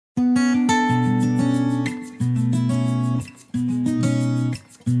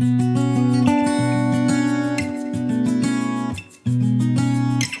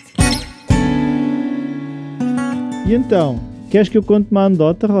E então, queres que eu conte uma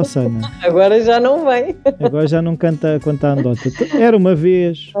anedota, Rossana? Agora já não vem. Agora já não conta a anedota. Era uma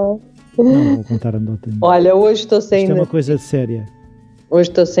vez. Não vou contar a anedota. Olha, hoje estou sem Isto é energia. uma coisa séria.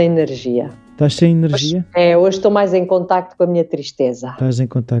 Hoje estou sem energia. Estás sem energia? Hoje estou mais em contacto com a minha tristeza. Estás em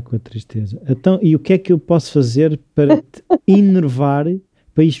contato com a tristeza. Então, e o que é que eu posso fazer para te enervar,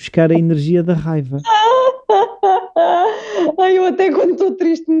 para ir buscar a energia da raiva? Ai, eu até quando estou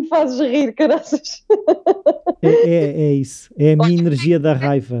triste me fazes rir, caraças. É isso. É a minha energia da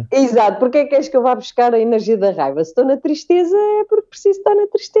raiva. Exato, porque é que és que eu vá buscar a energia da raiva? Se estou na tristeza é porque preciso estar na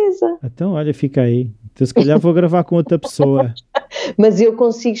tristeza. Então, olha, fica aí. Então, se calhar vou gravar com outra pessoa. Mas eu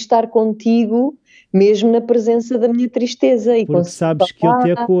consigo estar contigo mesmo na presença da minha tristeza. E Porque sabes que eu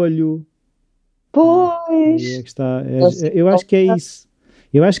te acolho. Pois. É que está, eu acho que é isso.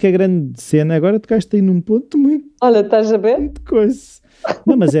 Eu acho que a grande cena, agora tocaste aí num ponto muito... Olha, estás a ver? Muito coisa.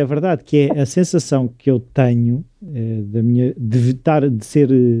 Não, mas é verdade que é a sensação que eu tenho de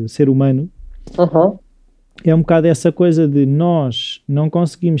ser humano. Uhum. É um bocado essa coisa de nós não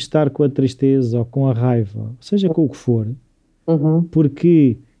conseguimos estar com a tristeza ou com a raiva, ou seja, com o que for,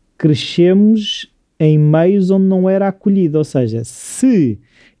 porque crescemos em meios onde não era acolhido. Ou seja, se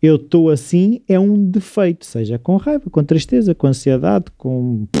eu estou assim, é um defeito, seja com raiva, com tristeza, com ansiedade,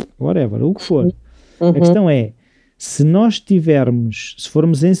 com whatever, o que for. A questão é, se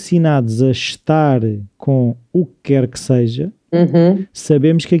formos ensinados a estar com o que quer que seja,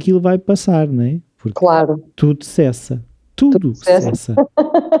 sabemos que aquilo vai passar, não é? Porque claro. Tudo cessa. Tudo cessa.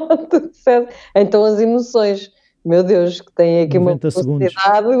 Tudo cessa. Então as emoções, meu Deus, que tem aqui uma segundos.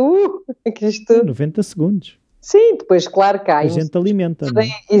 Aqui isto... 90 segundos. Sim, depois claro que há. A gente alimenta, não é?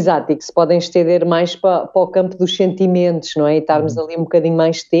 Exato, e que se podem estender mais para o campo dos sentimentos, não é? E estarmos ali um bocadinho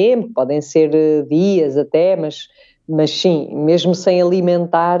mais tempo, podem ser dias até, mas sim, mesmo sem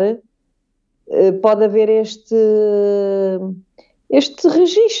alimentar, pode haver este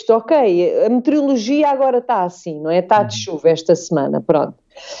registro, ok, a meteorologia agora está assim, não é? Está de chuva esta semana, pronto.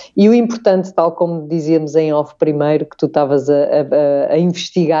 E o importante, tal como dizíamos em off primeiro, que tu estavas a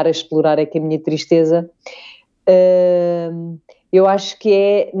investigar, a explorar aqui a minha tristeza, eu acho que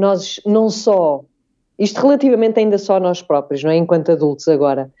é nós não só, isto relativamente ainda só a nós próprios, não é? Enquanto adultos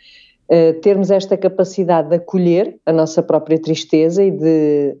agora, termos esta capacidade de acolher a nossa própria tristeza e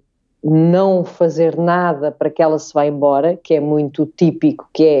de não fazer nada para que ela se vá embora, que é muito típico,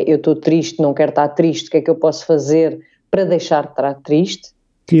 que é eu estou triste, não quero estar triste, o que é que eu posso fazer para deixar de estar triste?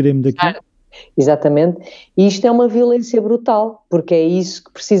 Tirem-me daqui. Exatamente, e isto é uma violência brutal, porque é isso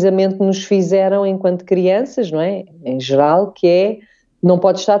que precisamente nos fizeram enquanto crianças, não é? Em geral, que é, não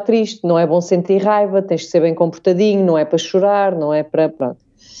podes estar triste, não é bom sentir raiva, tens de ser bem comportadinho, não é para chorar, não é para... Pronto.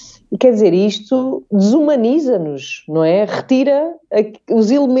 E quer dizer, isto desumaniza-nos, não é? Retira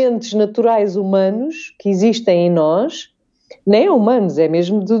os elementos naturais humanos que existem em nós, nem é humanos, é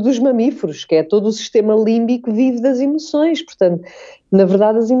mesmo dos mamíferos, que é todo o sistema límbico vive das emoções. Portanto, na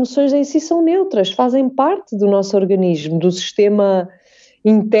verdade as emoções em si são neutras, fazem parte do nosso organismo, do sistema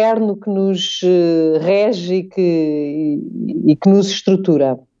interno que nos rege e que nos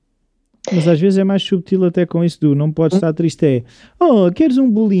estrutura. Mas às vezes é mais subtil até com isso do não podes estar triste, queres um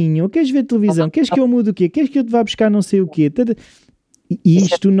bolinho, queres ver televisão, queres que eu mude o quê, queres que eu te vá buscar não sei o quê, e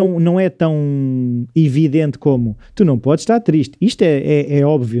isto não é tão evidente como tu não podes estar triste, isto é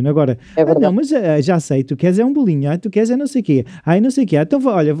óbvio, agora, não, mas já sei, tu queres é um bolinho, tu queres é não sei o quê, não sei o quê, então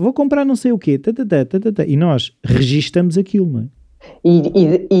olha, vou comprar não sei o quê, e nós registamos aquilo, não é?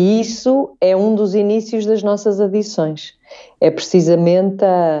 E isso é um dos inícios das nossas adições, é precisamente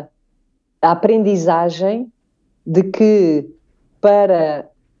a aprendizagem de que para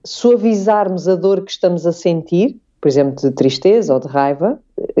suavizarmos a dor que estamos a sentir, por exemplo, de tristeza ou de raiva,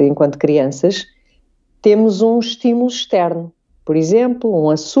 enquanto crianças, temos um estímulo externo. Por exemplo,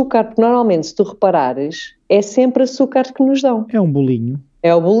 um açúcar, porque normalmente, se tu reparares, é sempre açúcar que nos dão. É um bolinho.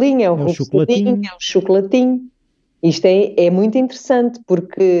 É o bolinho, é o chocolatinho. É o chocolatinho. Isto é muito interessante,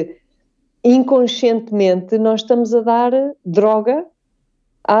 porque inconscientemente nós estamos a dar droga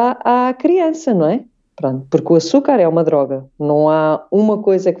à criança, não é? Pronto, porque o açúcar é uma droga, não há uma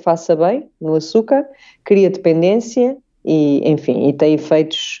coisa que faça bem no açúcar, cria dependência e, enfim, e tem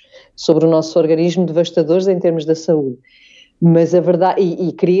efeitos sobre o nosso organismo devastadores em termos da saúde. Mas a verdade,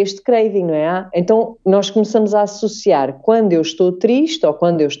 e cria este craving, não é? Então nós começamos a associar quando eu estou triste, ou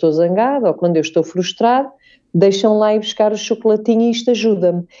quando eu estou zangado, ou quando eu estou frustrado, deixam lá ir buscar o chocolatinho e isto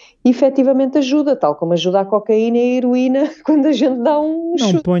ajuda-me. E efetivamente ajuda, tal como ajuda a cocaína e a heroína quando a gente dá um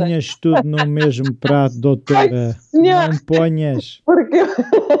chute. Não ponhas tudo no mesmo prato, doutora. Ai, não ponhas. Porque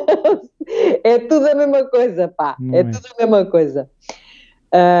é tudo a mesma coisa, pá. É tudo a mesma coisa.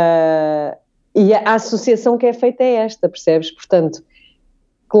 E a associação que é feita é esta, percebes? Portanto,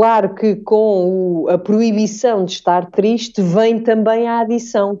 claro que com a proibição de estar triste vem também a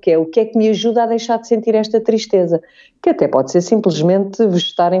adição, que é o que é que me ajuda a deixar de sentir esta tristeza, que até pode ser simplesmente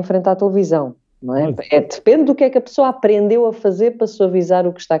estar em frente à televisão, não é? Depende do que é que a pessoa aprendeu a fazer para suavizar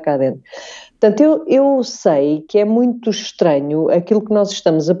o que está cá dentro. Portanto, eu sei que é muito estranho aquilo que nós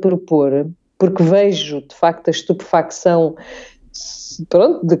estamos a propor, porque vejo, de facto, a estupefacção,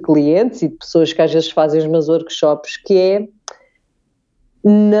 pronto, de clientes e de pessoas que às vezes fazem os meus workshops, que é: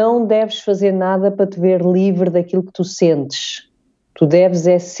 não deves fazer nada para te ver livre daquilo que tu sentes. Tu deves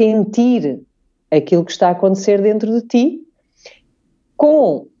é sentir aquilo que está a acontecer dentro de ti,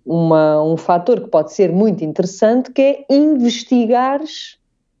 com um fator que pode ser muito interessante, que é investigares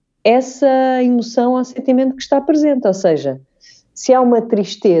essa emoção ou sentimento que está presente. Ou seja, se há uma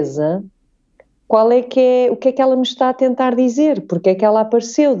tristeza, o que é que ela me está a tentar dizer? Porque é que ela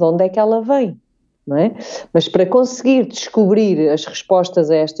apareceu? De onde é que ela vem? Não é? Mas para conseguir descobrir as respostas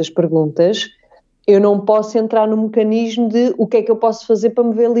a estas perguntas, eu não posso entrar no mecanismo de o que é que eu posso fazer para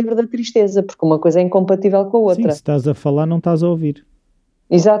me ver livre da tristeza, porque uma coisa é incompatível com a outra. Sim, se estás a falar, não estás a ouvir.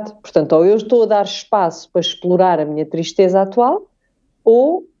 Exato. Portanto, ou eu estou a dar espaço para explorar a minha tristeza atual,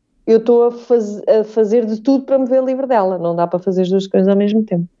 ou eu estou a fazer de tudo para me ver livre dela. Não dá para fazer as duas coisas ao mesmo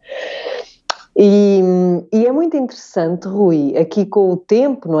tempo. E é muito interessante, Rui, aqui com o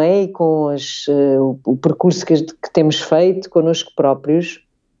tempo, não é? E com o percurso que temos feito connosco próprios,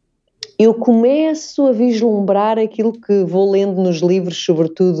 eu começo a vislumbrar aquilo que vou lendo nos livros,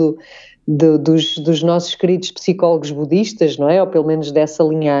 sobretudo dos nossos queridos psicólogos budistas, não é? Ou pelo menos dessa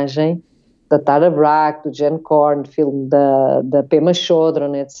linhagem, da Tara Brach, do Jen Kornfield, da Pema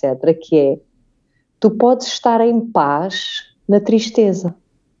Chodron, etc., que é: tu podes estar em paz na tristeza.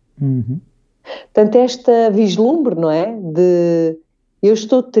 Uhum. Portanto, esta vislumbre, não é? De eu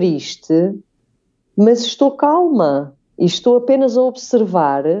estou triste, mas estou calma e estou apenas a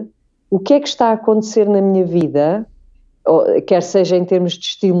observar o que é que está a acontecer na minha vida, quer seja em termos de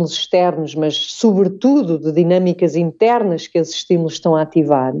estímulos externos, mas sobretudo de dinâmicas internas que esses estímulos estão a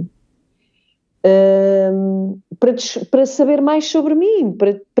ativar, para saber mais sobre mim,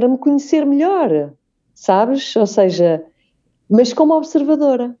 para me conhecer melhor, sabes? Ou seja, mas como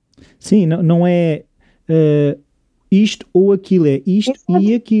observadora. Sim, não é isto ou aquilo, é isto. Exato.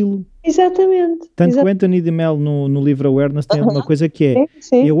 E aquilo. Exatamente. Tanto que o Anthony de Mello no livro Awareness tem uma coisa que é: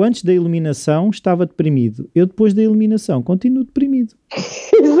 sim. Eu antes da iluminação estava deprimido, eu depois da iluminação continuo deprimido.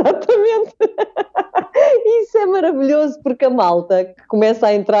 Exatamente. Isso é maravilhoso, porque a malta que começa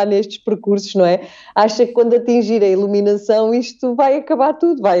a entrar nestes percursos, não é? Acha que quando atingir a iluminação isto vai acabar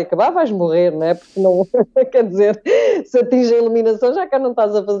tudo, vais morrer, não é? Porque não, quer dizer, se atinge a iluminação já cá não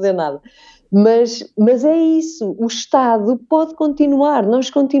estás a fazer nada. Mas é isso, o estado pode continuar, nós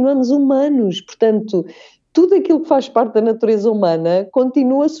continuamos humanos, portanto, tudo aquilo que faz parte da natureza humana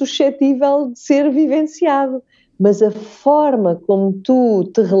continua suscetível de ser vivenciado, mas a forma como tu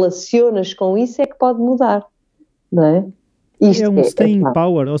te relacionas com isso é que pode mudar, não é? Isto é um staying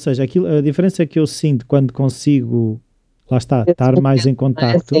power, ou seja, a diferença que eu sinto quando consigo, lá está, estar mais em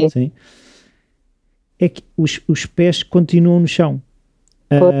contacto, sim, é que os pés continuam no chão.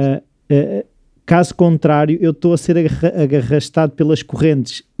 Caso contrário, eu estou a ser arrastado pelas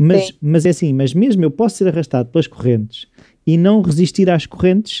correntes, mas é assim, mas mesmo eu posso ser arrastado pelas correntes e não resistir às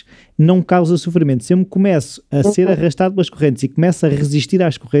correntes, não causa sofrimento. Se eu me começo a ser arrastado pelas correntes e começo a resistir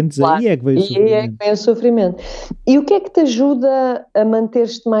às correntes, claro, aí é que vem o sofrimento. Aí é que vem o sofrimento. E o que é que te ajuda a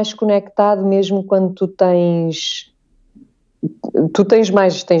manter-te mais conectado mesmo quando tu tens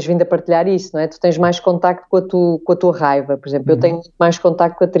vindo a partilhar isso, não é? Tu tens mais contacto com a tua raiva, por exemplo. Eu tenho mais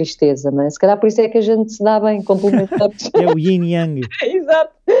contacto com a tristeza, não é? Se calhar por isso é que a gente se dá bem, complementamos. É o yin-yang.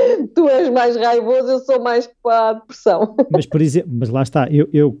 Exato. Tu és mais raivoso, eu sou mais para a depressão. Mas, por exemplo, lá está,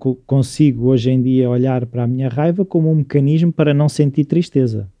 eu consigo hoje em dia olhar para a minha raiva como um mecanismo para não sentir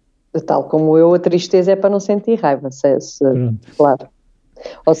tristeza. Tal como eu, a tristeza é para não sentir raiva, claro.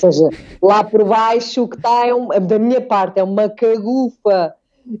 Ou seja, lá por baixo o que está da minha parte é uma cagufa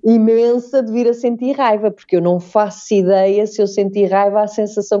imensa de vir a sentir raiva, porque eu não faço ideia, se eu sentir raiva, a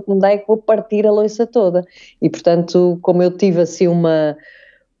sensação que me dá é que vou partir a louça toda. E portanto, como eu tive assim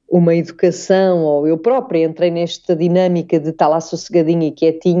uma educação, ou eu própria entrei nesta dinâmica de estar lá sossegadinha e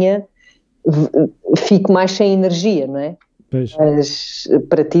quietinha, fico mais sem energia, não é? Pois. Mas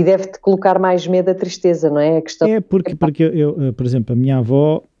para ti deve-te colocar mais medo a tristeza, não é? Porque eu, por exemplo, a minha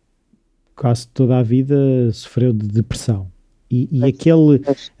avó quase toda a vida sofreu de depressão e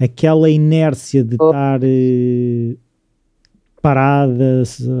aquela inércia de estar parada,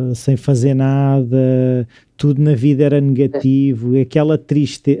 sem fazer nada, tudo na vida era negativo, aquela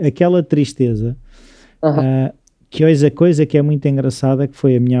tristeza. Que hoje a coisa que é muito engraçada, que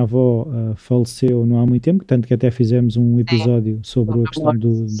foi a minha avó faleceu não há muito tempo, tanto que até fizemos um episódio sobre a questão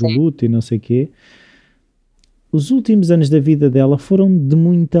do luto e não sei o quê. Os últimos anos da vida dela foram de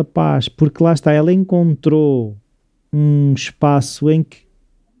muita paz, porque lá está, ela encontrou um espaço em que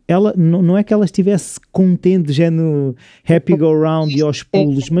ela, não é que ela estivesse contente, já no happy go round e aos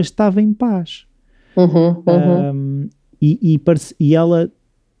pulos, mas estava em paz. E ela,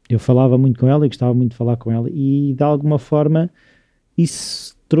 eu falava muito com ela e gostava muito de falar com ela, e de alguma forma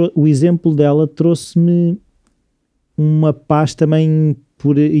o exemplo dela trouxe-me uma paz também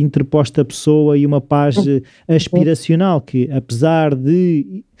por interposta pessoa e uma paz aspiracional, que apesar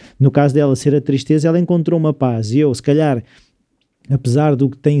de, no caso dela ser a tristeza, ela encontrou uma paz, e eu se calhar, apesar do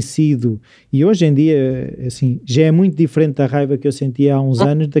que tem sido, e hoje em dia assim, já é muito diferente da raiva que eu sentia há uns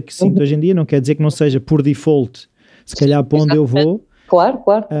anos da que sinto hoje em dia, não quer dizer que não seja por default, se calhar para onde eu vou. Claro.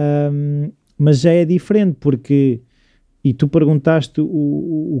 Mas já é diferente, porque, e tu perguntaste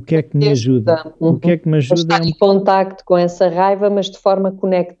o que é que me ajuda. O que é que me ajuda? Estar em contacto com essa raiva, mas de forma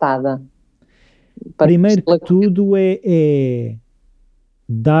conectada. Primeiro que tudo é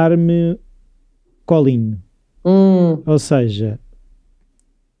dar-me colinho. Ou seja,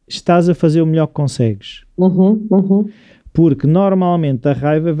 estás a fazer o melhor que consegues. Porque normalmente a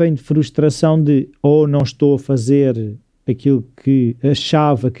raiva vem de frustração de ou não estou a fazer aquilo que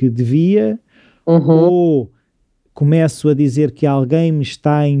achava que devia, ou começo a dizer que alguém me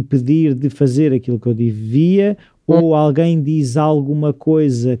está a impedir de fazer aquilo que eu devia, ou alguém diz alguma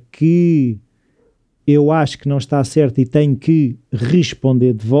coisa que eu acho que não está certo e tenho que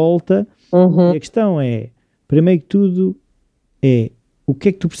responder de volta. E a questão é, primeiro que tudo, o que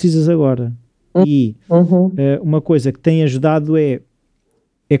é que tu precisas agora? E uma coisa que tem ajudado é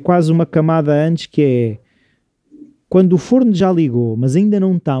quase uma camada antes, que é quando o forno já ligou, mas ainda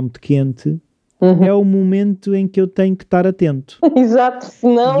não está muito quente, é o momento em que eu tenho que estar atento. Exato,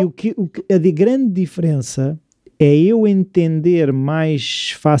 senão... E a grande diferença é eu entender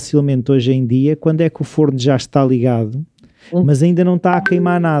mais facilmente hoje em dia quando é que o forno já está ligado, mas ainda não está a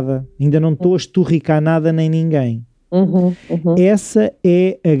queimar nada, ainda não estou a esturricar nada nem ninguém. Essa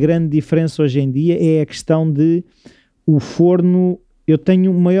é a grande diferença hoje em dia, é a questão de o forno, eu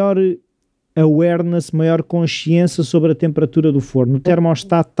tenho maior awareness, maior consciência sobre a temperatura do forno. O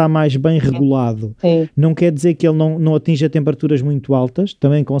termostato está mais bem regulado. Não quer dizer que ele não atinja temperaturas muito altas,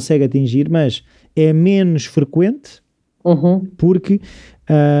 também consegue atingir, mas é menos frequente, porque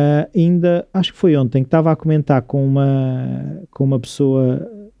ainda, acho que foi ontem, que estava a comentar com uma pessoa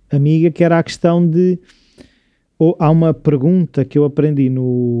amiga, que era a questão de, há uma pergunta que eu aprendi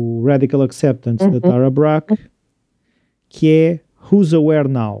no Radical Acceptance da Tara Brach, que é Who's Aware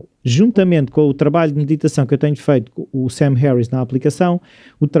Now? Juntamente com o trabalho de meditação que eu tenho feito com o Sam Harris na aplicação,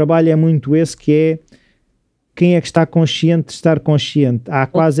 o trabalho é muito esse, que é quem é que está consciente de estar consciente. Há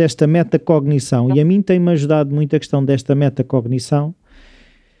quase esta metacognição, e a mim tem-me ajudado muito a questão desta metacognição,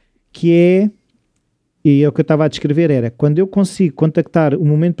 que é, e é o que eu estava a descrever, era quando eu consigo contactar o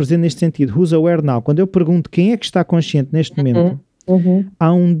momento presente neste sentido, Who's Aware Now, quando eu pergunto quem é que está consciente neste momento,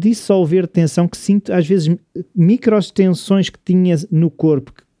 há um dissolver de tensão que sinto, às vezes, micros tensões que tinha no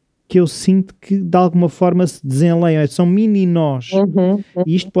corpo, que eu sinto que de alguma forma se desenleiam, são mini nós,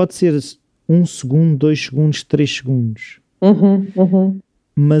 e isto pode ser 1 segundo, 2 segundos, 3 segundos,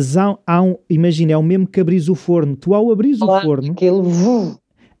 mas imagina, é o mesmo que abris o forno, tu ao abris o forno,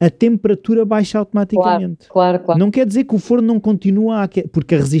 a temperatura baixa automaticamente. Claro. Não quer dizer que o forno não continua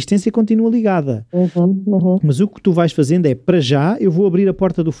porque a resistência continua ligada. Mas o que tu vais fazendo é, para já, eu vou abrir a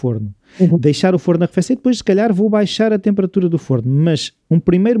porta do forno, deixar o forno arrefecer, depois se calhar vou baixar a temperatura do forno. Mas um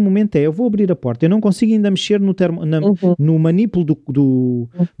primeiro momento eu vou abrir a porta, eu não consigo ainda mexer no manípulo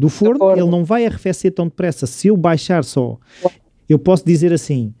do forno, ele não vai arrefecer tão depressa. Se eu baixar só, eu posso dizer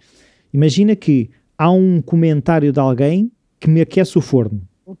assim, imagina que há um comentário de alguém que me aquece o forno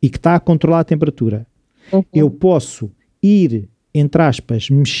e que está a controlar a temperatura. Eu posso ir, entre aspas,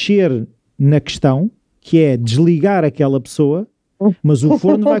 mexer na questão, que é desligar aquela pessoa, mas o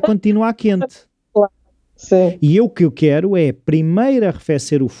forno vai continuar quente. Sim. E o que eu quero é primeiro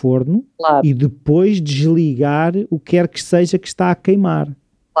arrefecer o forno e depois desligar o que quer que seja que está a queimar.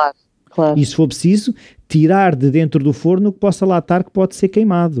 Claro. E se for preciso, tirar de dentro do forno o que possa lá estar, que pode ser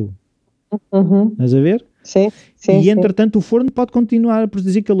queimado. Estás a ver? Sim. E entretanto o forno pode continuar a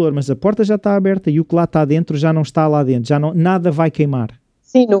produzir calor, mas a porta já está aberta e o que lá está dentro já não está lá dentro, nada vai queimar.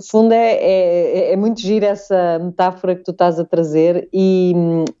 Sim, no fundo é muito giro essa metáfora que tu estás a trazer, e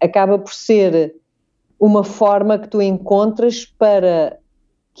acaba por ser uma forma que tu encontras para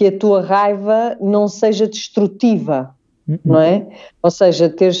que a tua raiva não seja destrutiva, não é? Ou seja,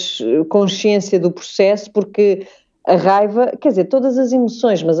 teres consciência do processo, porque a raiva, quer dizer, todas as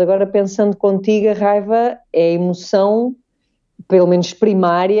emoções, mas agora pensando contigo, a raiva é a emoção, pelo menos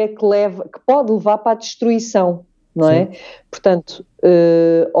primária, que pode levar para a destruição, não é? Portanto,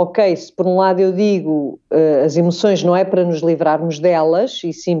 ok, se por um lado eu digo as emoções não é para nos livrarmos delas,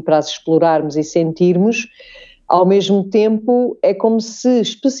 e sim para as explorarmos e sentirmos, ao mesmo tempo é como se,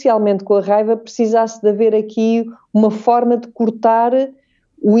 especialmente com a raiva, precisasse de haver aqui uma forma de cortar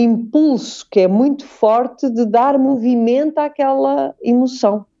o impulso, que é muito forte, de dar movimento àquela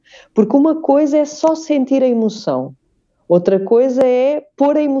emoção. Porque uma coisa é só sentir a emoção, outra coisa é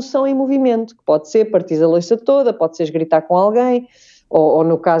pôr a emoção em movimento, que pode ser partir a louça toda, pode ser gritar com alguém, ou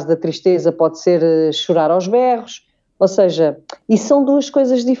no caso da tristeza pode ser chorar aos berros, ou seja, e são duas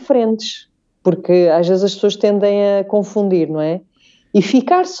coisas diferentes, porque às vezes as pessoas tendem a confundir, não é? E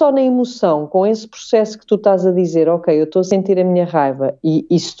ficar só na emoção, com esse processo que tu estás a dizer, ok, eu estou a sentir a minha raiva,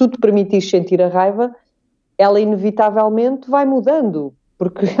 e se tu te permitires sentir a raiva, ela inevitavelmente vai mudando,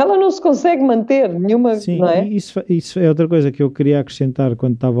 porque ela não se consegue manter nenhuma, sim, não é? Isso é outra coisa que eu queria acrescentar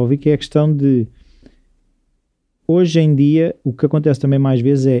quando estava a ouvir, que é a questão de, hoje em dia, o que acontece também mais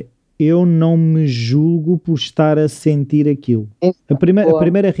vezes é, eu não me julgo por estar a sentir aquilo. A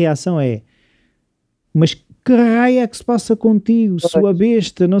primeira reação é, mas que raio é que se passa contigo, sua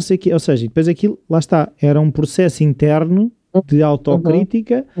besta, não sei o quê. Ou seja, depois aquilo, lá está, era um processo interno de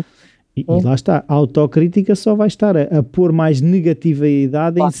autocrítica, e lá está, a autocrítica só vai estar a pôr mais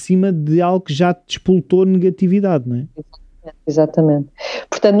negatividade em cima de algo que já te despoltou negatividade, não é? Exatamente.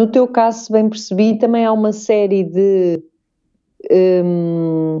 Portanto, no teu caso, se bem percebi, também há uma série de...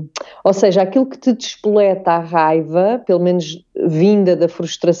 ou seja, aquilo que te despoleta a raiva, pelo menos vinda da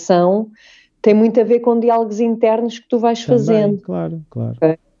frustração, tem muito a ver com diálogos internos que tu vais também, fazendo. Claro.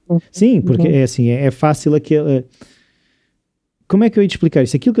 Okay. Sim, porque é assim, é fácil aquele... Como é que eu ia te explicar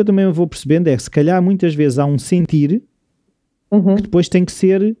isso? Aquilo que eu também vou percebendo é que se calhar muitas vezes há um sentir que depois tem que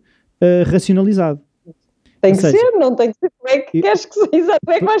ser racionalizado. Tem que ser, não tem que ser. Como é que queres que seja?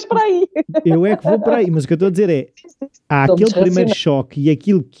 Tu é que vais para aí. Eu é que vou para aí, mas o que eu estou a dizer é, há aquele primeiro choque e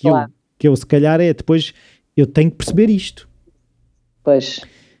aquilo que eu se calhar é, depois eu tenho que perceber isto. Pois.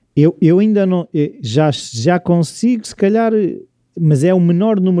 Eu ainda não, já consigo se calhar, mas é o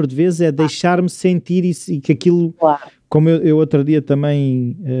menor número de vezes, é deixar-me sentir isso, e que aquilo... Claro. Como eu outro dia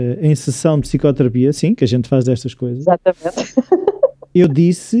também, em sessão de psicoterapia, sim, que a gente faz destas coisas. Exatamente.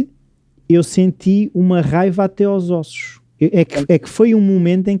 Eu senti uma raiva até aos ossos. É que foi um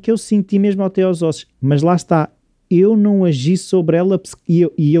momento em que eu senti mesmo até aos ossos. Mas lá está, eu não agi sobre ela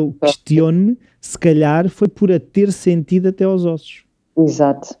e eu questiono-me, se calhar foi por a ter sentido até aos ossos.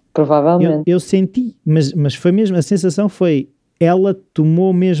 Exato, provavelmente. Eu senti, mas foi mesmo, a sensação foi, ela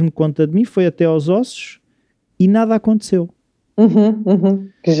tomou mesmo conta de mim, foi até aos ossos, e nada aconteceu.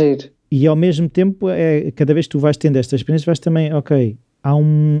 Que giro. E ao mesmo tempo, cada vez que tu vais tendo esta experiência, vais também, ok, há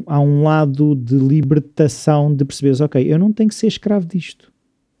um lado de libertação, de perceberes, ok, eu não tenho que ser escravo disto.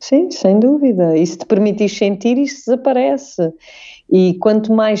 Sim, sem dúvida. E se te permitires sentir, isso desaparece. E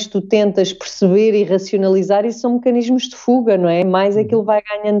quanto mais tu tentas perceber e racionalizar, isso são mecanismos de fuga, não é? Mais aquilo vai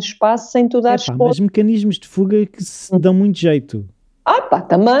ganhando espaço sem tu dares conta. Mas mecanismos de fuga que se dão muito jeito.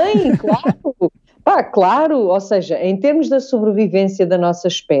 Também, claro. Claro, ou seja, em termos da sobrevivência da nossa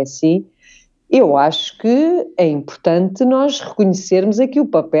espécie, eu acho que é importante nós reconhecermos aqui o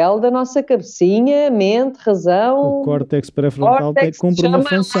papel da nossa cabecinha, mente, razão... O córtex pré-frontal cumpre uma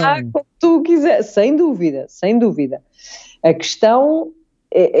função. Como tu quiser, sem dúvida, sem dúvida. A questão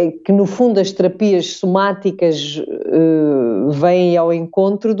é que, no fundo, as terapias somáticas vêm ao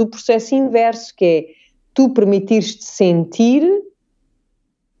encontro do processo inverso, que é tu permitires-te sentir...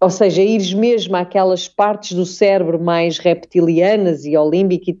 Ou seja, ires mesmo àquelas partes do cérebro mais reptilianas e ao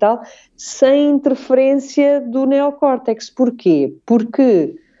límbico e tal, sem interferência do neocórtex. Porquê?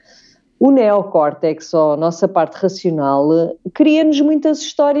 Porque o neocórtex, ou a nossa parte racional, cria-nos muitas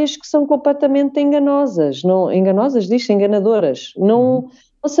histórias que são completamente enganosas. Enganadoras. Não,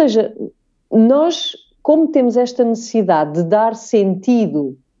 ou seja, nós, como temos esta necessidade de dar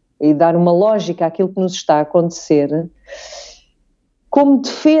sentido e dar uma lógica àquilo que nos está a acontecer... Como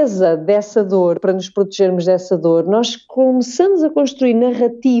defesa dessa dor, para nos protegermos dessa dor, nós começamos a construir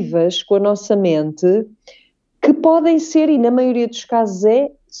narrativas com a nossa mente que podem ser, e na maioria dos casos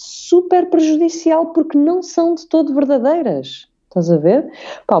super prejudicial, porque não são de todo verdadeiras. Estás a ver?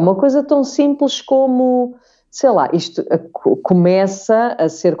 Uma coisa tão simples como, sei lá, isto começa a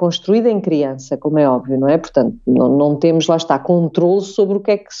ser construída em criança, como é óbvio, não é? Portanto, não temos, lá está, controle sobre o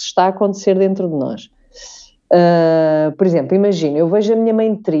que é que se está a acontecer dentro de nós. Por exemplo, imagina, eu vejo a minha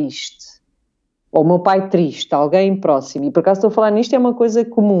mãe triste, ou o meu pai triste, alguém próximo, e por acaso estou a falar nisto, é uma coisa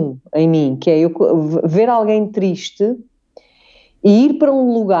comum em mim, que é eu ver alguém triste e ir para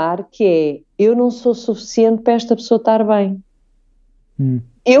um lugar que é, eu não sou suficiente para esta pessoa estar bem.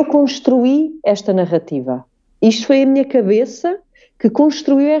 Eu construí esta narrativa. Isto foi a minha cabeça que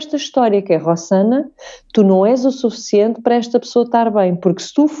construiu esta história, que é, Rossana, tu não és o suficiente para esta pessoa estar bem, porque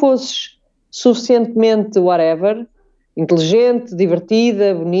se tu fosses suficientemente whatever, inteligente,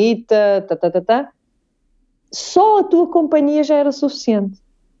 divertida, bonita, só a tua companhia já era suficiente.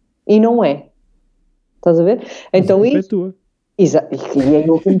 E não é. Estás a ver? Então isso é tua. E em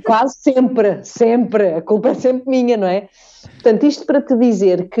último caso, sempre, a culpa é sempre minha, não é? Portanto, isto para te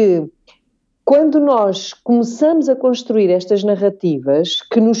dizer que quando nós começamos a construir estas narrativas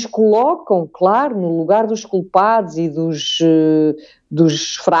que nos colocam, claro, no lugar dos culpados e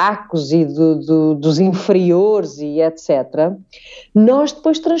dos fracos e dos inferiores e etc., nós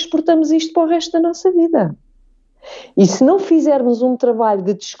depois transportamos isto para o resto da nossa vida. E se não fizermos um trabalho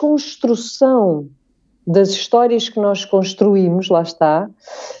de desconstrução das histórias que nós construímos, lá está,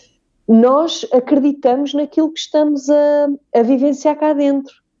 nós acreditamos naquilo que estamos a vivenciar cá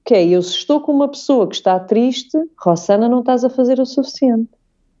dentro. Que é, eu se estou com uma pessoa que está triste, Rossana, não estás a fazer o suficiente.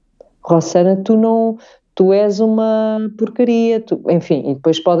 Rossana, tu és uma porcaria. Enfim, e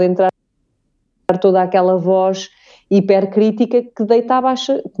depois pode entrar toda aquela voz hipercrítica que me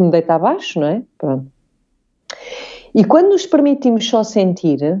deita abaixo, não é? Pronto. E quando nos permitimos só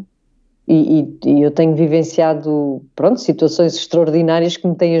sentir, e eu tenho vivenciado, situações extraordinárias que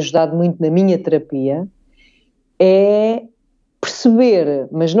me têm ajudado muito na minha terapia, é perceber,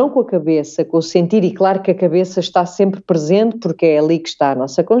 mas não com a cabeça, com o sentir, e claro que a cabeça está sempre presente, porque é ali que está a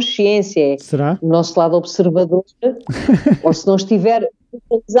nossa consciência, Será? O nosso lado observador, ou se não estiver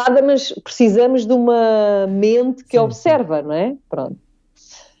atualizada, mas precisamos de uma mente que observa, não é? Pronto.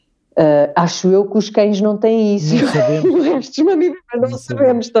 Acho eu que os cães não têm isso, o resto dos mamíferos não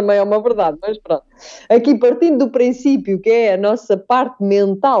sabemos, também é uma verdade, mas pronto. Aqui partindo do princípio que é a nossa parte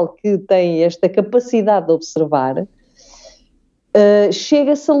mental que tem esta capacidade de observar,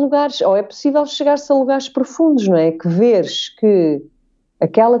 chega-se a lugares, ou é possível chegar-se a lugares profundos, não é? Que veres que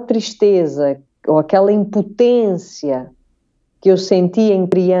aquela tristeza ou aquela impotência que eu senti em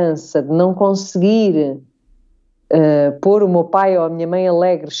criança de não conseguir pôr o meu pai ou a minha mãe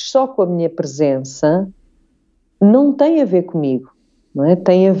alegres só com a minha presença, não tem a ver comigo, não é?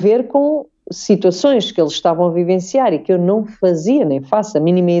 Tem a ver com situações que eles estavam a vivenciar e que eu não fazia, nem faço a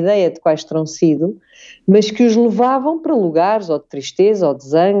mínima ideia de quais terão sido, mas que os levavam para lugares ou de tristeza, ou de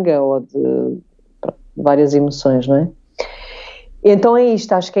zanga, ou de várias emoções, não é? Então é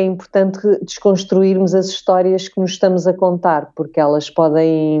isto, acho que é importante desconstruirmos as histórias que nos estamos a contar, porque elas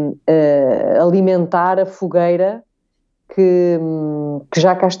podem alimentar a fogueira que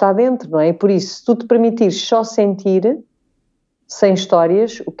já cá está dentro, não é? E por isso, se tu te permitires só sentir, sem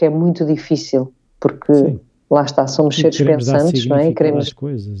histórias, o que é muito difícil, porque lá está, somos seres pensantes, não é?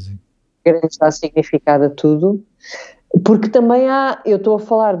 Queremos dar significado a tudo, porque também eu estou a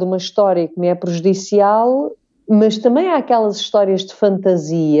falar de uma história que me é prejudicial, mas também há aquelas histórias de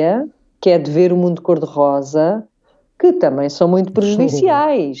fantasia, que é de ver o mundo cor-de-rosa, que também são muito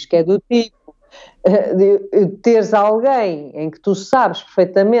prejudiciais, que é do tipo de teres alguém em que tu sabes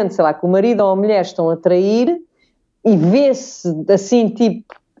perfeitamente, sei lá, que o marido ou a mulher estão a trair e vê-se assim,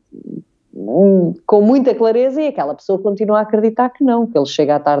 tipo, com muita clareza, e aquela pessoa continua a acreditar que não, que ele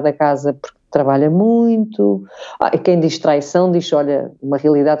chega à tarde a casa porque trabalha muito. E quem diz traição diz, olha, uma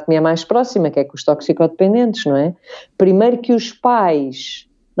realidade que me é mais próxima, que é com os toxicodependentes, não é? Primeiro que os pais,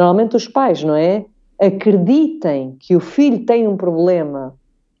 normalmente os pais, não é? Acreditem que o filho tem um problema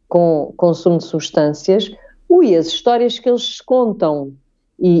com consumo de substâncias, as histórias que eles contam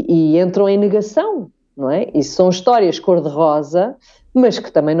e entram em negação, não é? E são histórias cor-de-rosa, mas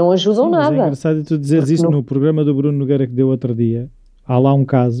que também não ajudam nada. Mas é engraçado tu dizeres isso no programa do Bruno Nogueira que deu outro dia. Há lá um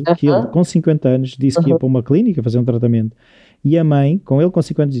caso que ele, com 50 anos, disse que ia para uma clínica fazer um tratamento. E a mãe, com ele com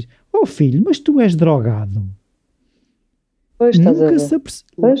 50 anos, diz, filho, mas tu és drogado. Pois, nunca se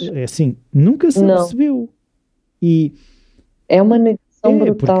apercebeu. É assim, nunca se apercebeu. E é uma negação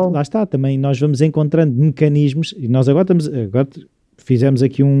brutal. Porque lá está, também nós vamos encontrando mecanismos, e nós agora fizemos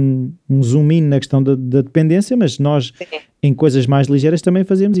aqui um zoom in na questão da dependência, mas nós, em coisas mais ligeiras, também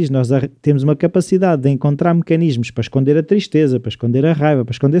fazemos isso. Nós temos uma capacidade de encontrar mecanismos para esconder a tristeza, para esconder a raiva,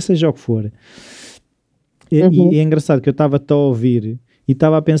 para esconder seja o que for. E é engraçado que eu estava a ouvir e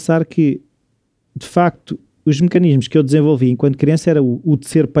estava a pensar que, de facto, os mecanismos que eu desenvolvi enquanto criança era o de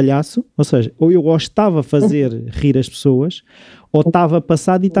ser palhaço, ou seja, ou eu estava a fazer rir as pessoas, ou estava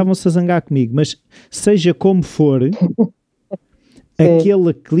passado e estavam-se a zangar comigo, mas seja como for,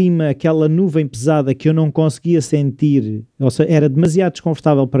 aquele clima, aquela nuvem pesada que eu não conseguia sentir, ou seja, era demasiado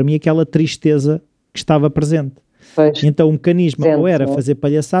desconfortável para mim, aquela tristeza que estava presente. Pois. Então o mecanismo ou era fazer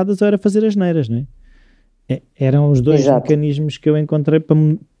palhaçadas ou era fazer asneiras, não é? Eram os dois mecanismos que eu encontrei para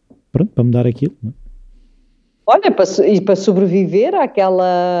mudar aquilo, não é? Olha, para sobreviver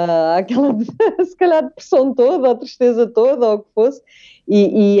àquela se calhar depressão toda, ou tristeza toda, ou o que fosse,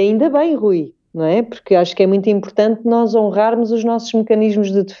 e ainda bem, Rui, não é? Porque acho que é muito importante nós honrarmos os nossos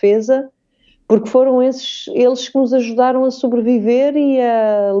mecanismos de defesa, porque foram eles que nos ajudaram a sobreviver e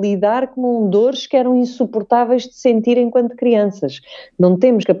a lidar com dores que eram insuportáveis de sentir enquanto crianças. Não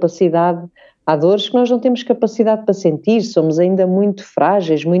temos capacidade, há dores que nós não temos capacidade para sentir, somos ainda muito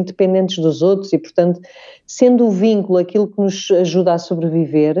frágeis, muito dependentes dos outros e, portanto, sendo o vínculo aquilo que nos ajuda a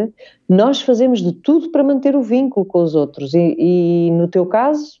sobreviver, nós fazemos de tudo para manter o vínculo com os outros e no teu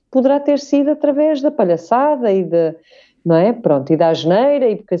caso, poderá ter sido através da palhaçada e não é? Pronto, e da asneira,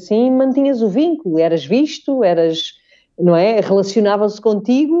 e porque assim mantinhas o vínculo, eras visto, não é? Relacionava-se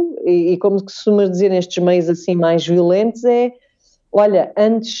contigo, e como se costuma dizer nestes meios assim mais violentos, olha,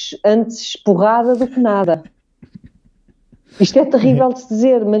 antes porrada do que nada. Isto é terrível de se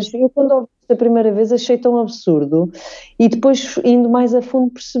dizer, mas eu quando ouvi isto a primeira vez achei tão absurdo, e depois indo mais a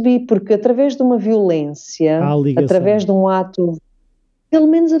fundo percebi, porque através de uma violência, através de um ato, pelo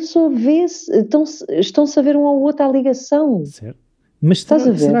menos a pessoa vê-se, estão-se a ver um ao outro à ligação. Certo. Mas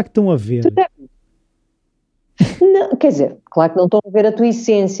será que estão a ver? Não, quer dizer, claro que não estão a ver a tua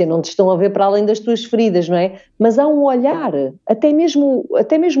essência, não te estão a ver para além das tuas feridas, não é? Mas há um olhar, até mesmo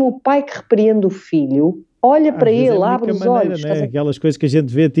o pai que repreende o filho, olha para ele, abre os olhos. Né? Aquelas coisas que a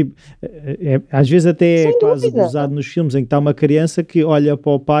gente vê, tipo, às vezes até é quase gozado nos filmes, em que está uma criança que olha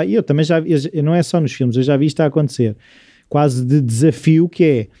para o pai, e eu também já vi, não é só nos filmes, eu já vi isto a acontecer, quase de desafio, que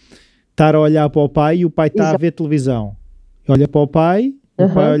é estar a olhar para o pai e o pai está a ver televisão. Olha para o pai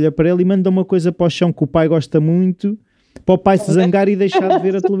olha para ele e manda uma coisa para o chão que o pai gosta muito, para o pai se zangar e deixar de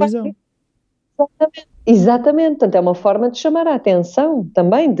ver a televisão. Exatamente, portanto é uma forma de chamar a atenção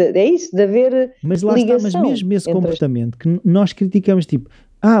também, é isso, de haver mas lá ligação. Está, mas mesmo esse comportamento que nós criticamos, tipo,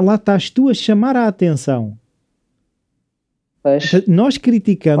 lá estás tu a chamar a atenção. Pois. Nós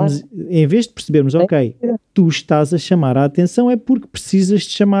criticamos, claro. Em vez de percebermos, ok, tu estás a chamar a atenção, é porque precisas de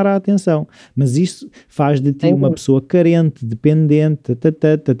chamar a atenção, mas isso faz de ti uma pessoa carente, dependente,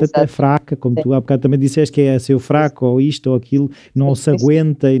 fraca, como tu há bocado também disseste que é ser fraco, ou isto ou aquilo, não se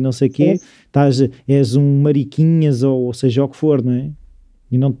aguenta e não sei o quê, és um mariquinhas, ou seja o que for, não é?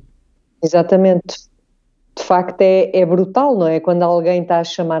 E não... Exatamente. De facto é brutal, não é? Quando alguém está a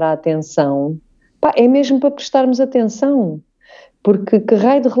chamar a atenção, é mesmo para prestarmos atenção. Porque que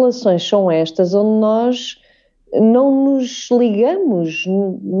raio de relações são estas onde nós não nos ligamos,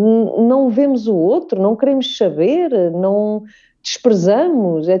 não vemos o outro, não queremos saber, não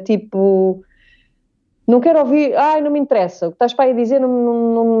desprezamos, é tipo, não quero ouvir, não me interessa, o que estás para aí dizer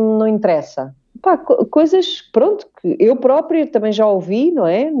não interessa. Coisas, pronto, que eu própria também já ouvi, não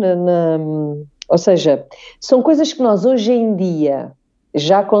é? Ou seja, são coisas que nós hoje em dia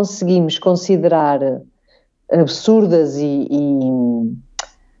já conseguimos considerar absurdas e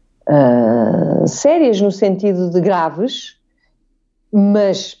sérias no sentido de graves,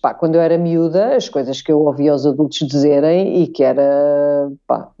 mas quando eu era miúda, as coisas que eu ouvia os adultos dizerem e que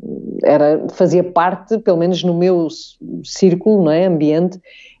fazia parte, pelo menos no meu círculo, não é, ambiente,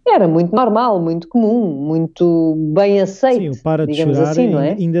 era muito normal, muito comum, muito bem aceito. Sim, o para de chorar assim, não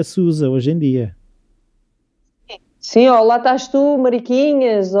é? Ainda se usa hoje em dia. Sim, lá estás tu,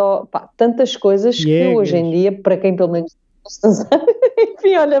 mariquinhas, tantas coisas que hoje em dia, para quem pelo menos...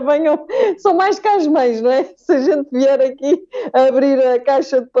 Enfim, olha, venham, são mais que as mães, não é? Se a gente vier aqui a abrir a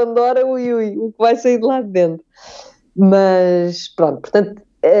caixa de Pandora, o que vai sair de lá de dentro. Mas, pronto, portanto,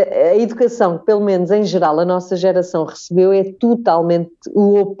 a educação, pelo menos em geral, a nossa geração recebeu é totalmente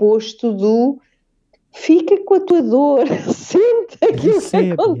o oposto do fica com a tua dor, sente aquilo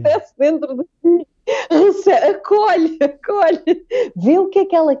que acontece dentro de ti. Acolhe, vê o que é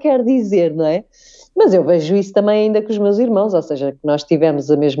que ela quer dizer, não é? Mas eu vejo isso também ainda com os meus irmãos, ou seja, que nós tivemos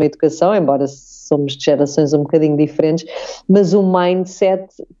a mesma educação, embora somos de gerações um bocadinho diferentes, mas o mindset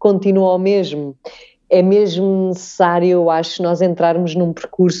continua o mesmo. É mesmo necessário, eu acho, nós entrarmos num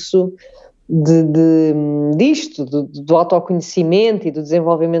percurso disto, do autoconhecimento e do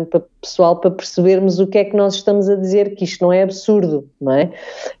desenvolvimento pessoal, para percebermos o que é que nós estamos a dizer, que isto não é absurdo, não é?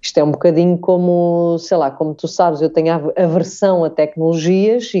 Isto é um bocadinho como, sei lá, como tu sabes, eu tenho aversão a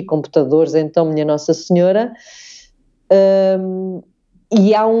tecnologias e computadores, então, minha Nossa Senhora,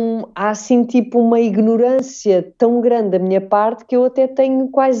 e há assim tipo uma ignorância tão grande da minha parte que eu até tenho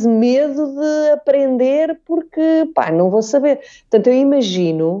quase medo de aprender porque, pá, não vou saber. Portanto, eu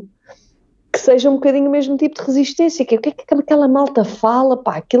imagino que seja um bocadinho o mesmo tipo de resistência, que é o que é que aquela malta fala,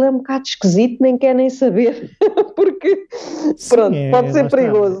 pá, aquilo é um bocado esquisito, nem quer nem saber, porque, sim, pronto, pode ser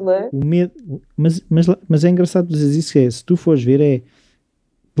perigoso, não é? O medo, mas é engraçado dizer isso, se tu fores ver,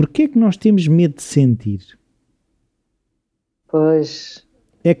 porque é que nós temos medo de sentir? Pois.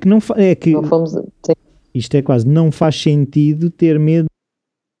 É que não fomos, isto é quase, não faz sentido ter medo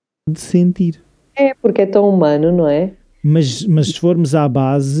de sentir. É, porque é tão humano, não é? Mas se formos à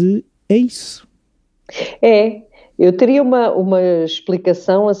base, é isso. Eu teria uma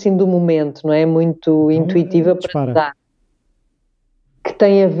explicação assim do momento, não é? Muito então, intuitiva para dar, que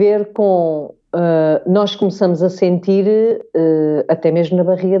tem a ver com nós começamos a sentir até mesmo na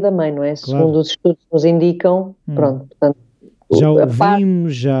barriga da mãe, não é? Claro. Segundo os estudos nos indicam, pronto, portanto, já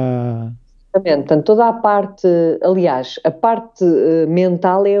ouvimos, já... Exatamente, portanto, toda a parte, aliás, a parte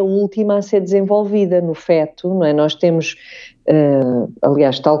mental é a última a ser desenvolvida no feto, não é? Nós temos,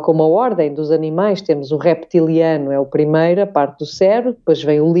 aliás, tal como a ordem dos animais, temos o reptiliano, é o primeiro, a parte do cérebro, depois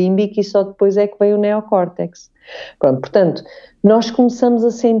vem o límbico e só depois é que vem o neocórtex. Pronto, portanto, nós começamos a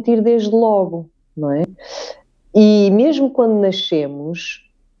sentir desde logo, não é? E mesmo quando nascemos...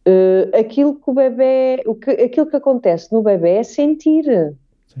 aquilo que o bebê, aquilo que acontece no bebê é sentir.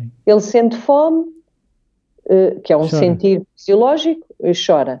 Sim. Ele sente fome, que é um sentir fisiológico, e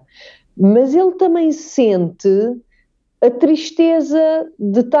chora. Mas ele também sente a tristeza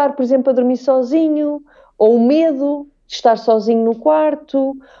de estar, por exemplo, a dormir sozinho, ou o medo de estar sozinho no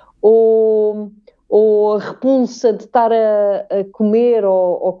quarto, ou a repulsa de estar a comer,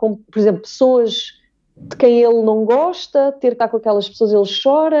 ou por exemplo, pessoas de quem ele não gosta, ter que estar com aquelas pessoas, ele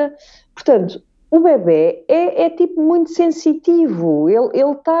chora. Portanto, o bebê é tipo muito sensitivo,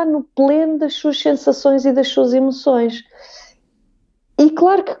 ele está no pleno das suas sensações e das suas emoções. E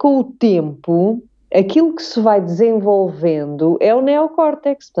claro que com o tempo, aquilo que se vai desenvolvendo é o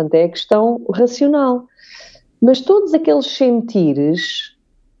neocórtex, portanto é a questão racional. Mas todos aqueles sentires...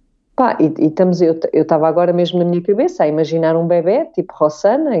 Pá, eu estava agora mesmo na minha cabeça a imaginar um bebê tipo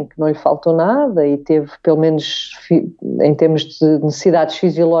Rossana, em que não lhe faltou nada e teve, pelo menos em termos de necessidades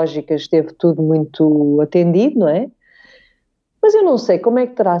fisiológicas, teve tudo muito atendido, não é? Mas eu não sei como é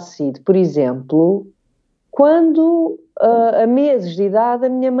que terá sido, por exemplo, quando a meses de idade a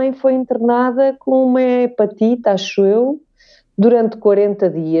minha mãe foi internada com uma hepatite, acho eu, durante 40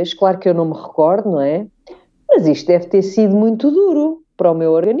 dias, claro que eu não me recordo, não é? Mas isto deve ter sido muito duro para o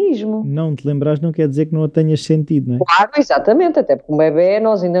meu organismo. Não te lembras não quer dizer que não a tenhas sentido, não é? Claro, exatamente, até porque um bebê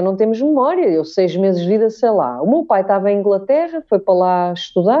nós ainda não temos memória, eu 6 meses de vida, sei lá. O meu pai estava em Inglaterra, foi para lá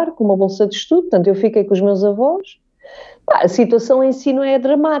estudar com uma bolsa de estudo, portanto eu fiquei com os meus avós. A situação em si não é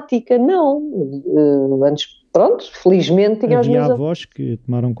dramática, não. Antes, pronto, felizmente tinha os meus avós que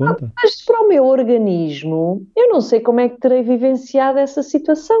tomaram conta. Mas para o meu organismo, eu não sei como é que terei vivenciado essa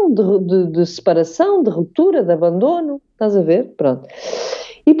situação de separação, de ruptura, de abandono, estás a ver? Pronto.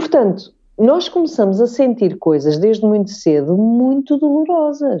 E, portanto, nós começamos a sentir coisas desde muito cedo muito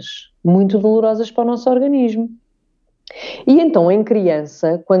dolorosas para o nosso organismo. E então, em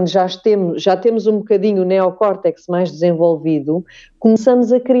criança, quando já temos um bocadinho o neocórtex mais desenvolvido,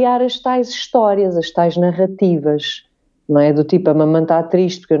 começamos a criar as tais histórias, as tais narrativas, não é? Do tipo, a mamãe está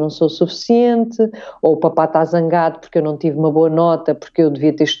triste porque eu não sou suficiente, ou o papá está zangado porque eu não tive uma boa nota, porque eu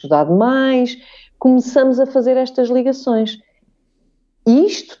devia ter estudado mais. Começamos a fazer estas ligações. E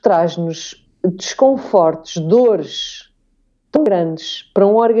isto traz-nos desconfortos, dores tão grandes para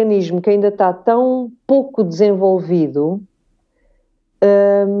um organismo que ainda está tão pouco desenvolvido,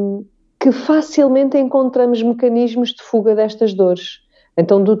 que facilmente encontramos mecanismos de fuga destas dores.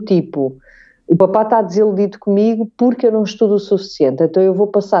 Então, do tipo, o papá está desiludido comigo porque eu não estudo o suficiente, então eu vou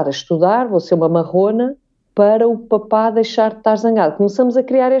passar a estudar, vou ser uma marrona para o papá deixar de estar zangado. Começamos a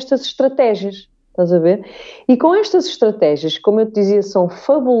criar estas estratégias, estás a ver? E com estas estratégias, como eu te dizia, são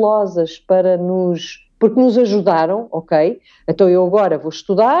fabulosas porque nos ajudaram, ok? Então eu agora vou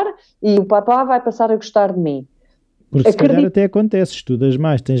estudar e o papá vai passar a gostar de mim. Porque se calhar até acontece, estudas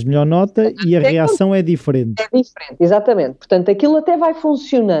mais, tens melhor nota e a reação é diferente. É diferente, exatamente. Portanto, aquilo até vai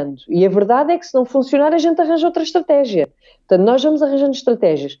funcionando. E a verdade é que se não funcionar, a gente arranja outra estratégia. Portanto, nós vamos arranjando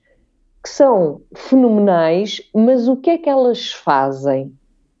estratégias que são fenomenais, mas o que é que elas fazem?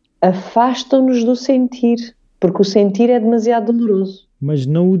 afastam-nos do sentir, porque o sentir é demasiado doloroso. Mas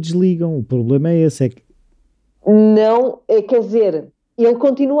não o desligam, o problema é esse, é que... Não, quer dizer, ele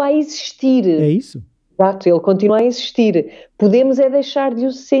continua a existir. É isso? Exato, ele continua a existir. Podemos é deixar de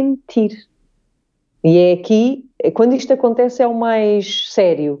o sentir. E é aqui, quando isto acontece, é o mais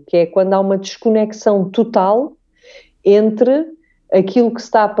sério, que é quando há uma desconexão total entre aquilo que se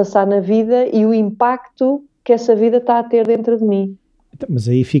está a passar na vida e o impacto que essa vida está a ter dentro de mim. Mas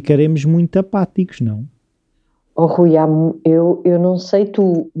aí ficaremos muito apáticos, não? Oh, Rui, eu não sei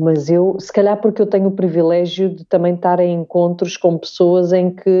tu, mas se calhar porque eu tenho o privilégio de também estar em encontros com pessoas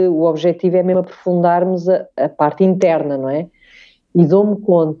em que o objetivo é mesmo aprofundarmos a parte interna, não é? E dou-me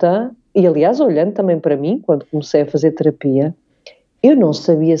conta, e aliás, olhando também para mim, quando comecei a fazer terapia, eu não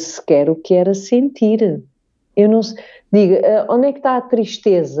sabia sequer o que era sentir. Eu não diga, onde é que está a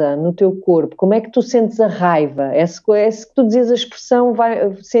tristeza no teu corpo? Como é que tu sentes a raiva? Esse que tu dizias a expressão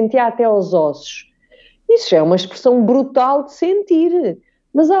vai sentir até aos ossos. Isso é uma expressão brutal de sentir.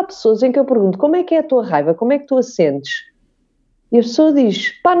 Mas há pessoas em que eu pergunto, como é que é a tua raiva? Como é que tu a sentes? E a pessoa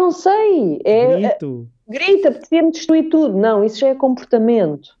diz, pá, não sei. Grita, apetecia-me destruir tudo. Não, isso já é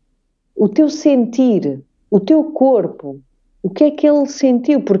comportamento. O teu sentir, o teu corpo, o que é que ele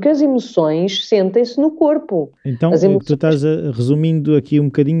sentiu? Porque as emoções sentem-se no corpo. Então, o que tu estás resumindo aqui um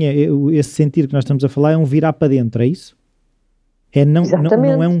bocadinho, esse sentir que nós estamos a falar é um virar para dentro, é isso?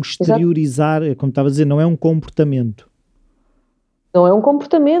 Não é um exteriorizar, como estava a dizer, não é um comportamento. Não é um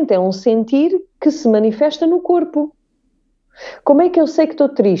comportamento, é um sentir que se manifesta no corpo. Como é que eu sei que estou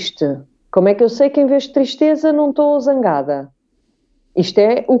triste? Como é que eu sei que em vez de tristeza não estou zangada? Isto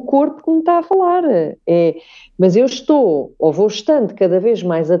é o corpo que me está a falar. Mas eu estou, ou vou estando cada vez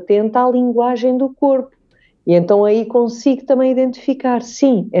mais atenta à linguagem do corpo. E então aí consigo também identificar,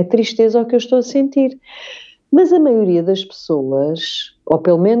 sim, é tristeza o que eu estou a sentir. Mas a maioria das pessoas, ou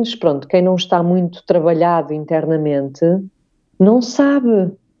pelo menos, pronto, quem não está muito trabalhado internamente, não sabe.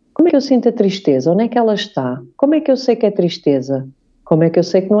 Como é que eu sinto a tristeza? Onde é que ela está? Como é que eu sei que é tristeza? Como é que eu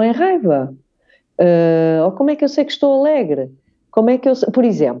sei que não é raiva? Ou como é que eu sei que estou alegre? Como é que eu sei? Por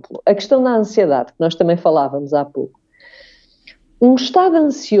exemplo, a questão da ansiedade, que nós também falávamos há pouco. Um estado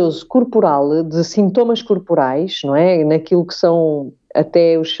ansioso corporal, de sintomas corporais, não é? Naquilo que são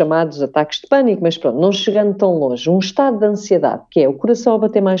até os chamados ataques de pânico, mas pronto, não chegando tão longe. Um estado de ansiedade, que é o coração a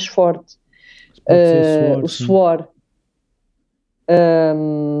bater mais forte, o suor,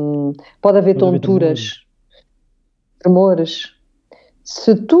 pode haver tonturas, tremores.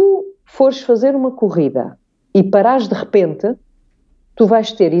 Se tu fores fazer uma corrida e parares de repente, tu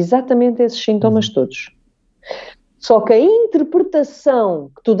vais ter exatamente esses sintomas todos. Só que a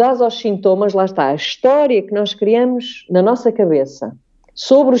interpretação que tu dás aos sintomas, lá está, a história que nós criamos na nossa cabeça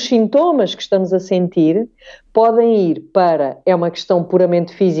sobre os sintomas que estamos a sentir, podem ir para, é uma questão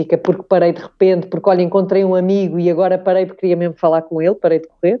puramente física, porque parei de repente, porque olha, encontrei um amigo e agora parei porque queria mesmo falar com ele, parei de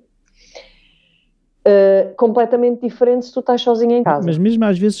correr. Completamente diferente se tu estás sozinho em casa. Mas mesmo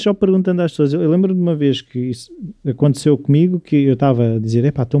às vezes só perguntando às pessoas, eu lembro de uma vez que isso aconteceu comigo, que eu estava a dizer,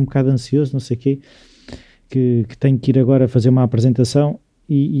 estou um bocado ansioso, não sei o quê, que tenho que ir agora fazer uma apresentação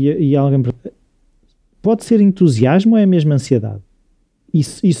e alguém pergunta, pode ser entusiasmo ou é mesmo ansiedade? E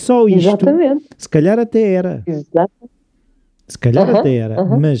só isto, exatamente. Se calhar até era. Exato. Se calhar até era,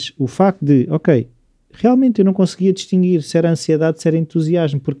 mas o facto de, realmente eu não conseguia distinguir se era ansiedade, se era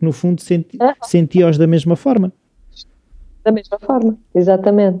entusiasmo, porque no fundo sentia-os da mesma forma. Da mesma forma,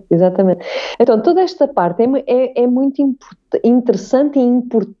 exatamente. Então toda esta parte é muito interessante e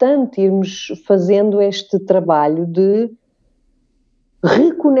importante irmos fazendo este trabalho de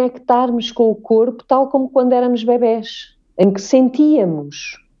reconectarmos com o corpo tal como quando éramos bebés, em que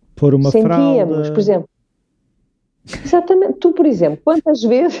sentíamos. Pôr uma fralda. Por exemplo. Exatamente. Tu, por exemplo,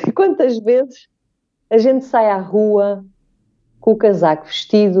 quantas vezes a gente sai à rua com o casaco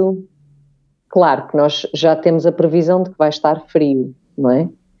vestido? Claro que nós já temos a previsão de que vai estar frio, não é?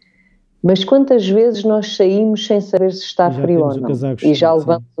 Mas quantas vezes nós saímos sem saber se está frio ou não? E já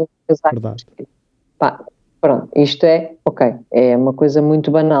levamos um casaco vestido. Pronto, isto é uma coisa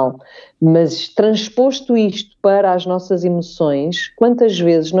muito banal. Mas transposto isto para as nossas emoções, quantas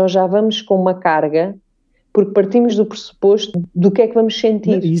vezes nós já vamos com uma carga porque partimos do pressuposto do que é que vamos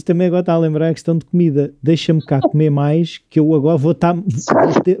sentir. E isso também agora está a lembrar a questão de comida. Deixa-me cá comer mais, que eu agora vou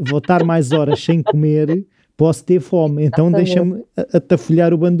estar mais horas sem comer, posso ter fome, então deixa-me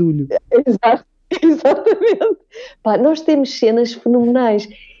atafolhar o bandulho. Exatamente. Nós temos cenas fenomenais.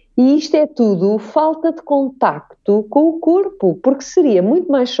 E isto é tudo falta de contacto com o corpo, porque seria muito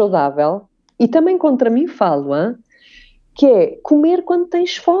mais saudável, e também contra mim falo, que é comer quando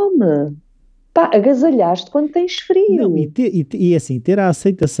tens fome. Pá, agasalhaste quando tens frio. Não, e assim, ter a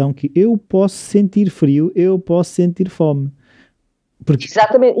aceitação que eu posso sentir frio, eu posso sentir fome. Porque,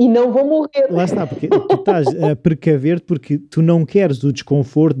 exatamente, e não vou morrer. Lá está, porque tu estás a precaver-te porque tu não queres o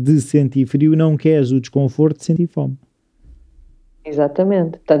desconforto de sentir frio, não queres o desconforto de sentir fome.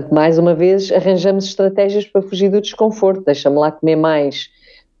 Exatamente. Portanto, mais uma vez, arranjamos estratégias para fugir do desconforto. Deixa-me lá comer mais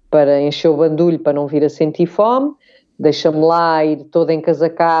para encher o bandulho, para não vir a sentir fome. Deixa-me lá ir toda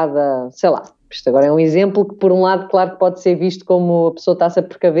encasacada, sei lá. Isto agora é um exemplo que, por um lado, claro que pode ser visto como a pessoa está-se a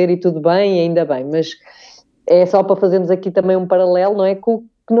precaver e tudo bem, e ainda bem, mas é só para fazermos aqui também um paralelo, não é? Com o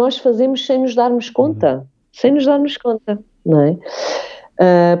que nós fazemos sem nos darmos conta. Sem nos darmos conta, não é?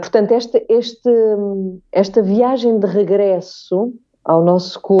 Portanto, esta viagem de regresso ao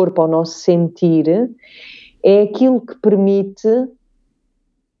nosso corpo, ao nosso sentir, é aquilo que permite,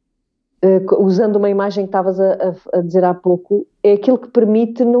 usando uma imagem que estavas a dizer há pouco, é aquilo que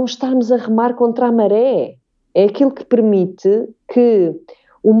permite não estarmos a remar contra a maré. É aquilo que permite que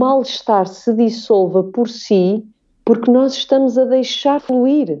o mal-estar se dissolva por si, porque nós estamos a deixar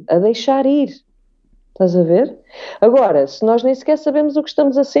fluir, a deixar ir. Estás a ver? Agora, se nós nem sequer sabemos o que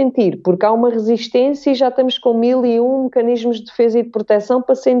estamos a sentir, porque há uma resistência e já estamos com 1001 mecanismos de defesa e de proteção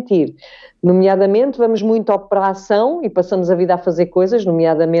para sentir. Nomeadamente, vamos muito para a ação e passamos a vida a fazer coisas,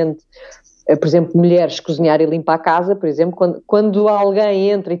 nomeadamente, por exemplo, mulheres cozinhar e limpar a casa, por exemplo, quando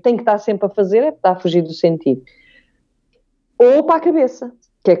alguém entra e tem que estar sempre a fazer, é para fugir do sentir. Ou para a cabeça,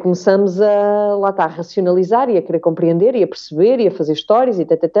 que é começamos a racionalizar e a querer compreender e a perceber e a fazer histórias e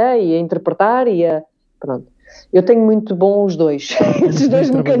e a interpretar e a... Pronto. Eu tenho muito bom os dois, esses dois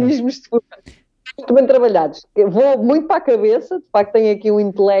mecanismos de fuga, muito bem trabalhados. Eu vou muito para a cabeça, de facto tenho aqui um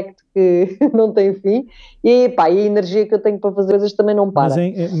intelecto que não tem fim, e pá, e a energia que eu tenho para fazer coisas também não para.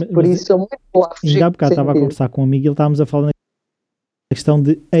 Por isso sou muito boa a fugir. Ainda há bocado estava a conversar com um amigo e ele estávamos a falar na questão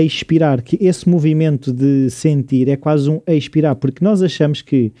de expirar, que esse movimento de sentir é quase um expirar, porque nós achamos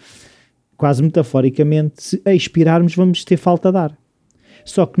que, quase metaforicamente, se expirarmos vamos ter falta de ar.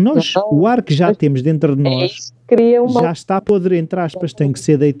 Só que nós, o ar que já temos dentro de nós, já está podre, entre aspas, tem que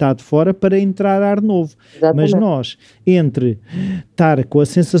ser deitado fora para entrar ar novo. Exatamente. Mas nós, entre estar com a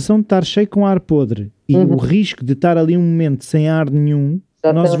sensação de estar cheio com ar podre e o risco de estar ali um momento sem ar nenhum,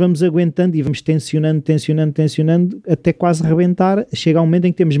 nós vamos aguentando e vamos tensionando, até quase rebentar. Chega um momento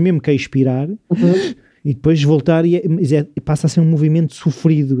em que temos mesmo que expirar e depois voltar e passa a ser um movimento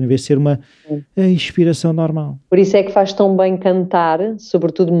sofrido, em vez de ser uma expiração normal. Por isso é que faz tão bem cantar,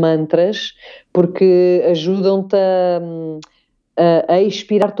 sobretudo mantras, porque ajudam-te a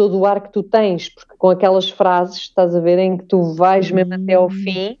expirar todo o ar que tu tens, porque com aquelas frases, estás a ver, em que tu vais mesmo até ao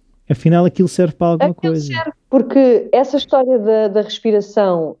fim. Afinal, aquilo serve para alguma coisa. Serve porque essa história da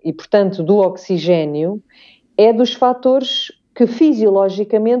respiração e, portanto, do oxigênio é dos fatores que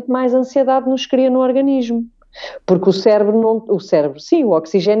fisiologicamente mais ansiedade nos cria no organismo. Porque o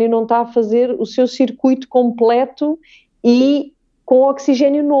oxigênio não está a fazer o seu circuito completo e com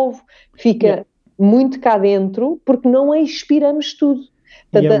oxigênio novo. Fica muito cá dentro porque não expiramos tudo.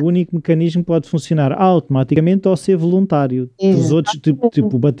 Portanto, é o único mecanismo que pode funcionar automaticamente ou ser voluntário. Os outros,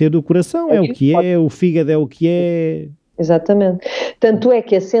 tipo bater do coração é o que é, o fígado é o que é. Exatamente. Tanto é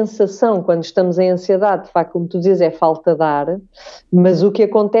que a sensação, quando estamos em ansiedade, de facto, como tu dizes, é falta de ar, mas o que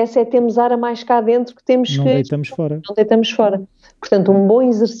acontece é que temos ar a mais cá dentro que temos não que... deitamos fora. Não deitamos fora. Portanto, um bom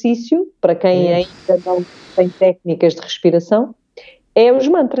exercício, para quem ainda não tem técnicas de respiração, é os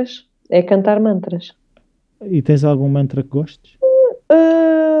mantras, é cantar mantras. E tens algum mantra que gostes?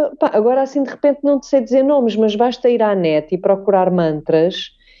 Agora assim de repente não te sei dizer nomes, mas basta ir à net e procurar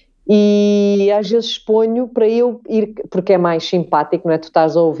mantras e às vezes ponho para eu ir, porque é mais simpático, não é? Tu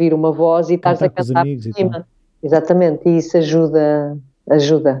estás a ouvir uma voz e estás a cantar por cima. Exatamente, e isso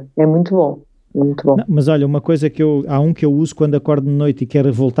ajuda, é muito bom. Muito bom. Não, mas olha, uma coisa há um que eu uso quando acordo de noite e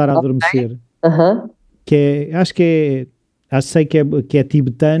quero voltar a adormecer, que sei que é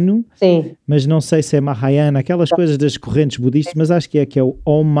tibetano, sim, mas não sei se é Mahayana, aquelas coisas das correntes budistas, mas acho que é o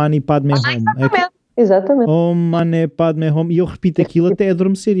Om Mani Padme Hum. Exatamente. Om Mani Padme Hum, e eu repito aquilo até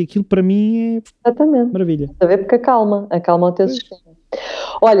adormecer, e aquilo para mim é maravilha. A ver, porque acalma o teu sistema.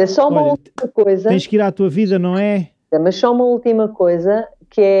 Olha, só uma última coisa. Tens que ir à tua vida, não é? Mas só uma última coisa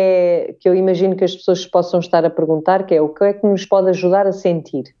que eu imagino que as pessoas possam estar a perguntar, que é o que é que nos pode ajudar a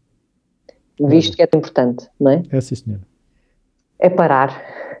sentir, visto que é importante, não é? É sim, senhora. É parar.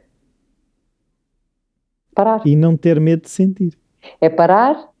 E não ter medo de sentir. É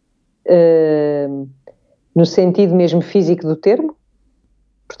parar, no sentido mesmo físico do termo.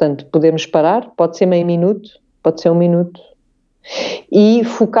 Portanto, podemos parar, pode ser meio minuto, pode ser 1 minuto. E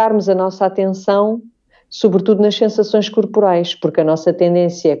focarmos a nossa atenção sobretudo nas sensações corporais, porque a nossa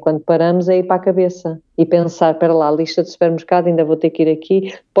tendência, quando paramos, é ir para a cabeça e pensar, espera lá, a lista de supermercado, ainda vou ter que ir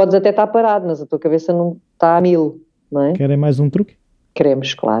aqui. Podes até estar parado, mas a tua cabeça não está a 1000, não é? Querem mais um truque?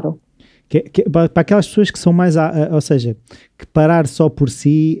 Queremos, claro. Para aquelas pessoas que são mais, ou seja, que parar só por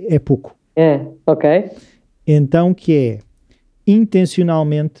si é pouco. Ok. Então, que é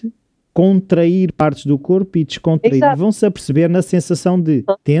intencionalmente contrair partes do corpo e descontrair. Exato. Vão-se a perceber na sensação de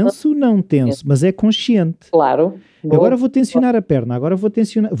tenso, não tenso, mas é consciente. Claro. Agora vou tensionar a perna, agora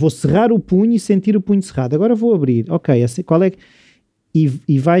vou cerrar o punho e sentir o punho cerrado, agora vou abrir, ok, assim, qual é que...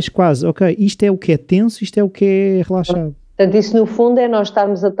 E vais quase, ok, isto é o que é tenso, isto é o que é relaxado. Portanto, isso no fundo é nós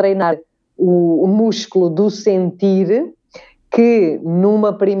estarmos a treinar o músculo do sentir, que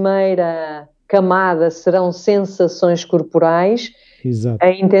numa primeira camada serão sensações corporais. Exato. A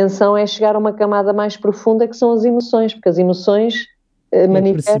intenção é chegar a uma camada mais profunda, que são as emoções, porque as emoções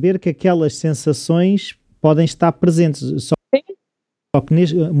manifestam... perceber que aquelas sensações podem estar presentes, só que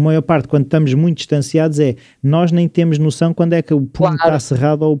a maior parte, quando estamos muito distanciados, nós nem temos noção quando é que o punho está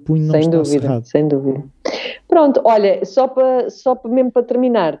cerrado ou o punho não está cerrado. Sem dúvida. Pronto, olha, só mesmo para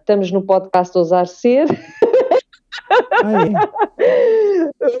terminar, estamos no podcast Ousar Ser.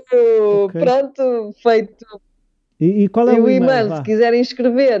 Okay. Pronto, feito. E qual é o e-mail? Se quiserem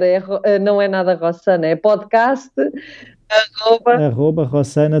escrever, não é nada Rossana, é podcast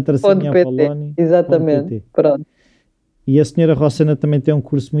 @rossana_apoloni. Exatamente, pronto. E a senhora Rossana também tem um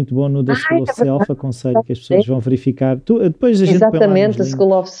curso muito bom no The School of Self, aconselho que as pessoas vão verificar. Depois a gente exatamente, The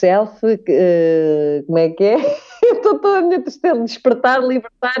School of Self, como é que é? Estou toda a minha testela, despertar,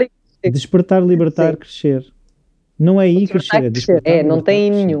 libertar, crescer. Não é aí crescer, é despertar, não tem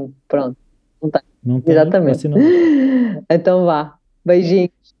nenhum, pronto. Não tem. Exatamente. Então vá,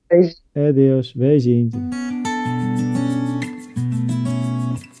 beijinhos. Adeus, beijinhos.